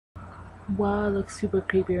Wow, it looks super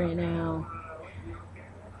creepy right now.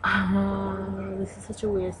 This is such a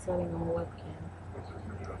weird setting on the webcam.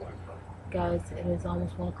 Guys, it is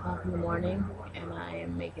almost 1 o'clock in the morning and I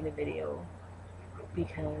am making a video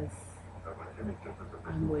because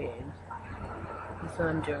I'm weird. That's what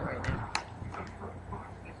I'm doing right now.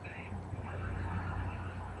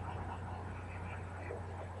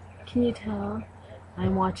 Can you tell?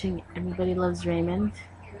 I'm watching Everybody Loves Raymond,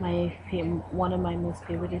 one of my most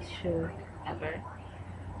favorite shows ever.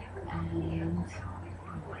 And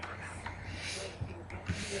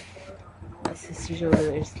my sister's over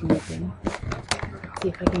there sleeping. See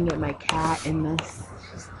if I can get my cat in this.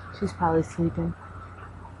 She's probably sleeping.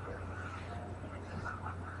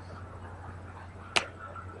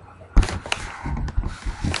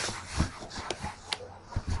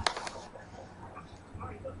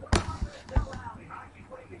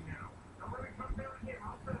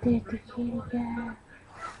 There's the kitty cat.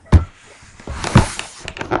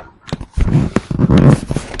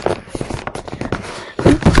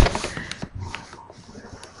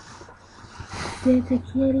 There's a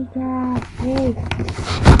kitty cat. Hey.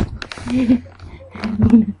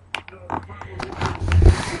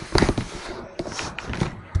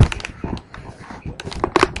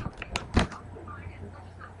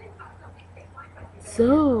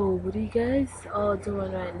 So, what are you guys all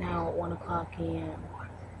doing right now at 1 o'clock a.m.?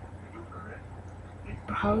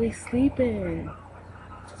 Probably sleeping.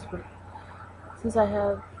 Since I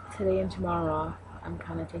have today and tomorrow off, I'm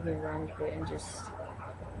kind of taking advantage of it and just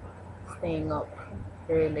staying up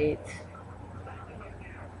very late.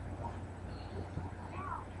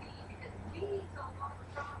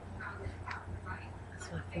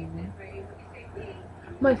 That's my phone.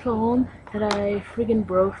 My phone that I friggin'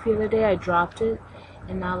 broke the other day, I dropped it,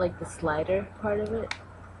 and now like the slider part of it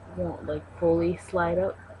won't like fully slide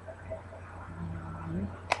up.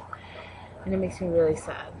 And it makes me really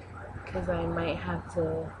sad because I might have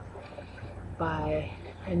to buy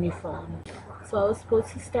a new phone. So I was supposed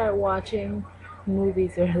to start watching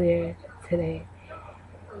movies earlier today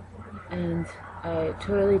and I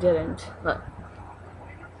totally didn't. Look.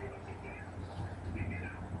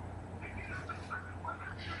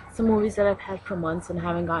 Some movies that I've had for months and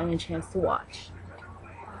haven't gotten a chance to watch.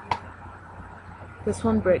 This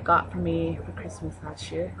one Britt got for me for Christmas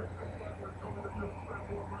last year.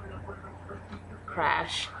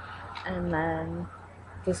 Crash. And then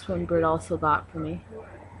this one Britt also got for me.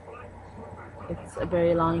 It's A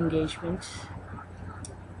Very Long Engagement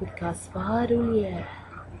with Gaspar Ullier.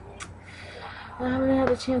 I haven't had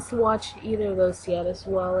a chance to watch either of those yet, as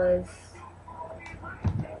well as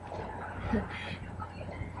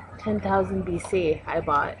 10,000 BC I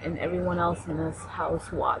bought, and everyone else in this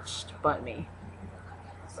house watched but me.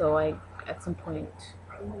 So at some point,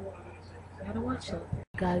 I gotta watch it.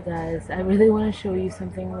 God, guys, I really want to show you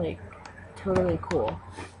something like totally cool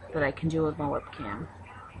that I can do with my webcam.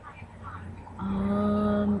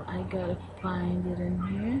 I gotta find it in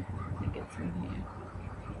here. I think it's in here.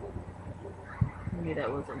 Maybe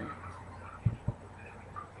that wasn't it.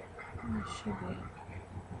 It should be.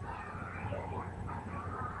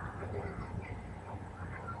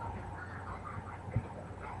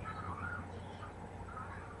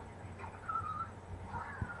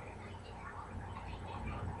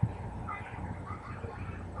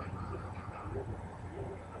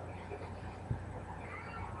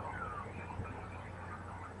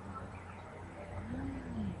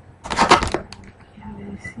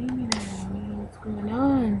 You see me now. I don't know what's going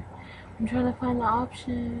on. I'm trying to find the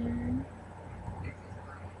option.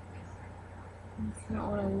 That's not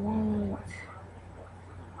what I want.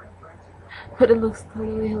 But it looks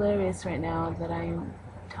totally hilarious right now that I'm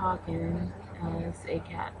talking as a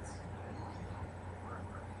cat.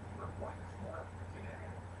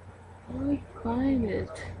 How do I find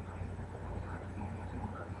it?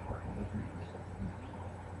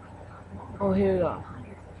 Oh, here we go.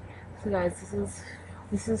 So guys,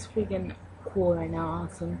 this is freaking cool right now.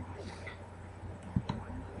 Awesome.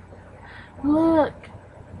 Look,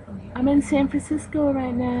 I'm in San Francisco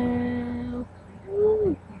right now.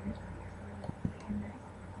 Woo.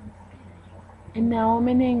 And now I'm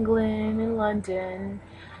in England, in London.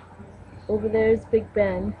 Over there is Big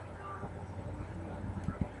Ben.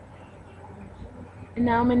 And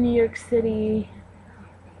now I'm in New York City.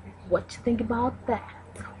 What you think about that,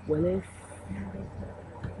 Willis?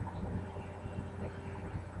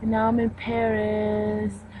 And now I'm in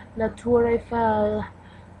Paris, La Tour Eiffel,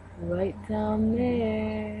 right down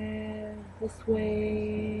there, this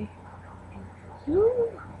way.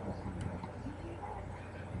 Woo.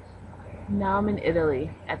 Now I'm in Italy,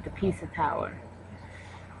 at the Pisa Tower.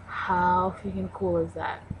 How freaking cool is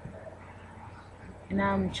that? And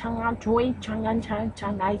I'm Shanghai,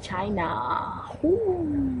 China.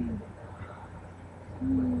 Ooh.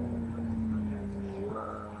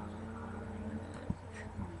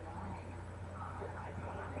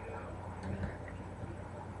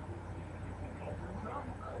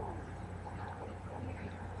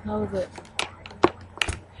 How was it?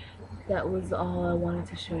 That was all I wanted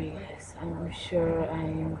to show you guys. I'm sure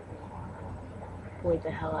I'm bored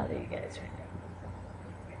the hell out of you guys right now.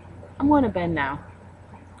 I'm going to bed now.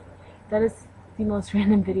 That is the most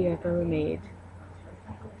random video I've ever made,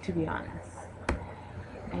 to be honest.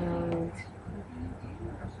 And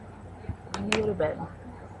I'm gonna go to bed.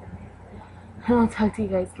 I'll talk to you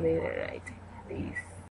guys later, right? Peace.